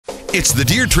It's the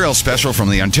Deer Trail Special from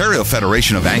the Ontario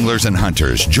Federation of Anglers and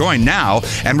Hunters. Join now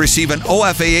and receive an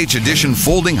OFAH edition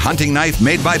folding hunting knife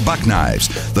made by Buck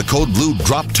Knives, the Code Blue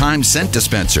Drop Time Scent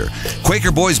Dispenser, Quaker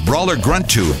Boys Brawler Grunt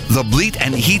Tube, the Bleat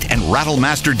and Heat and Rattle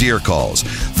Master Deer Calls,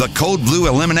 the Code Blue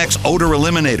Eliminex Odor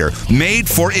Eliminator, made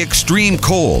for extreme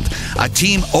cold, a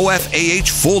Team OFAH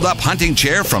fold-up hunting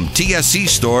chair from TSC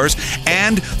stores,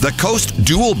 and the Coast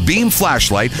Dual Beam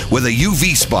Flashlight with a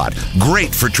UV spot,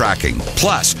 great for tracking.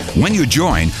 Plus, when you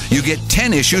join, you get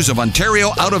 10 issues of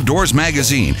Ontario Out of Doors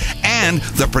magazine and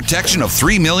the protection of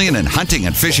 $3 million in hunting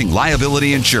and fishing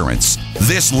liability insurance.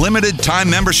 This limited time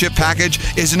membership package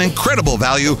is an incredible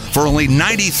value for only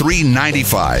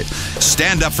 $93.95.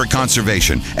 Stand up for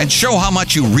conservation and show how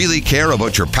much you really care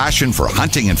about your passion for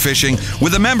hunting and fishing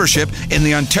with a membership in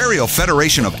the Ontario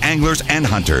Federation of Anglers and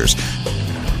Hunters.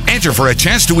 Enter for a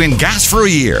chance to win gas for a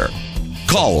year.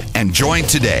 Call and join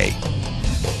today.